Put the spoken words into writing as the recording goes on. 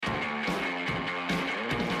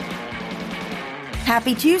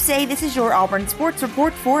Happy Tuesday, this is your Auburn Sports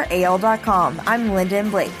Report for AL.com. I'm Lyndon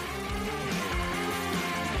Blake.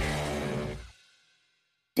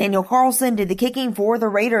 Daniel Carlson did the kicking for the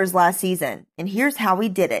Raiders last season, and here's how he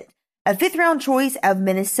did it. A fifth-round choice of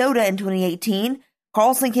Minnesota in 2018,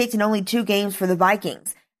 Carlson kicked in only 2 games for the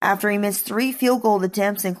Vikings, after he missed 3 field goal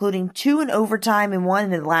attempts, including 2 in overtime and 1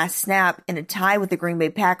 in the last snap, in a tie with the Green Bay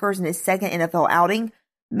Packers in his second NFL outing.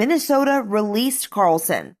 Minnesota released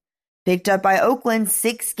Carlson. Picked up by Oakland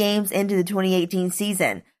 6 games into the 2018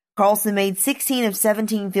 season, Carlson made 16 of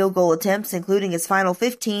 17 field goal attempts, including his final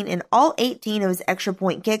 15 and all 18 of his extra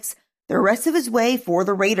point kicks the rest of his way for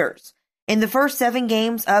the Raiders. In the first 7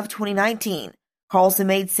 games of 2019, Carlson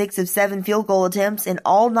made 6 of 7 field goal attempts and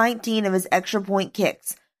all 19 of his extra point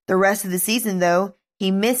kicks. The rest of the season, though, he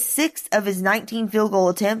missed 6 of his 19 field goal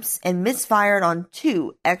attempts and misfired on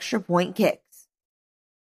 2 extra point kicks.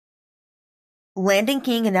 Landon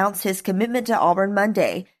King announced his commitment to Auburn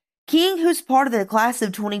Monday. King, who's part of the class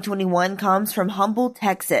of 2021, comes from Humble,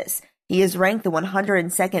 Texas. He is ranked the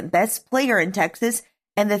 102nd best player in Texas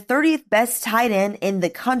and the 30th best tight end in the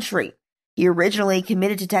country. He originally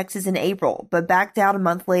committed to Texas in April, but backed out a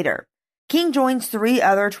month later. King joins 3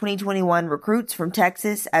 other 2021 recruits from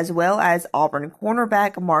Texas, as well as Auburn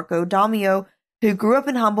cornerback Marco Damio, who grew up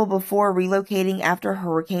in Humble before relocating after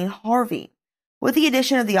Hurricane Harvey. With the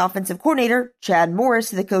addition of the offensive coordinator, Chad Morris,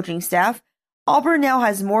 to the coaching staff, Auburn now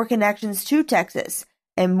has more connections to Texas,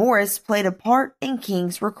 and Morris played a part in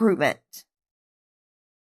King's recruitment.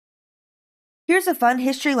 Here's a fun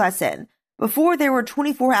history lesson. Before there were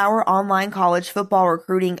 24-hour online college football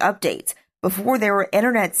recruiting updates, before there were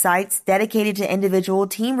internet sites dedicated to individual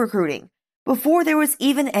team recruiting, before there was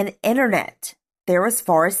even an internet, there was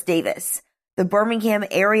Forrest Davis. The Birmingham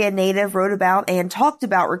area native wrote about and talked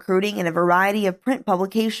about recruiting in a variety of print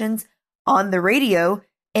publications, on the radio,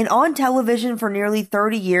 and on television for nearly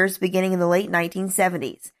 30 years, beginning in the late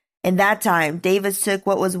 1970s. In that time, Davis took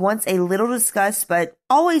what was once a little discussed but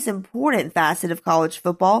always important facet of college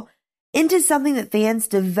football into something that fans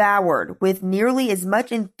devoured with nearly as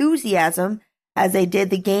much enthusiasm as they did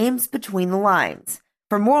the games between the lines.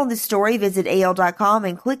 For more on this story, visit AL.com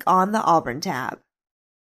and click on the Auburn tab.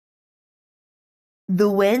 The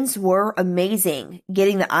wins were amazing.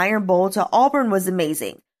 Getting the Iron Bowl to Auburn was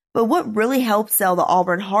amazing. But what really helped sell the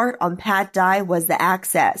Auburn heart on Pat Dye was the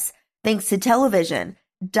access. Thanks to television,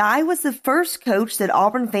 Dye was the first coach that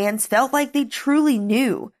Auburn fans felt like they truly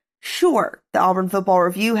knew. Sure, the Auburn Football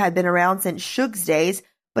Review had been around since Shug's days,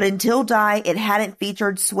 but until Dye, it hadn't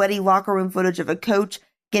featured sweaty locker room footage of a coach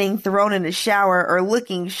getting thrown in a shower or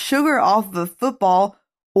licking sugar off of a football,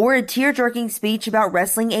 or a tear-jerking speech about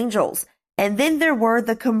wrestling angels. And then there were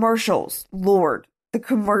the commercials. Lord, the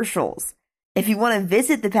commercials. If you want to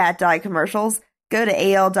visit the Pat Dye commercials, go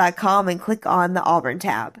to AL.com and click on the Auburn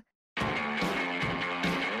tab.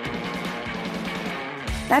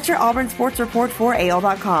 That's your Auburn Sports Report for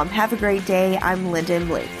AL.com. Have a great day. I'm Lyndon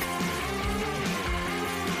Blake.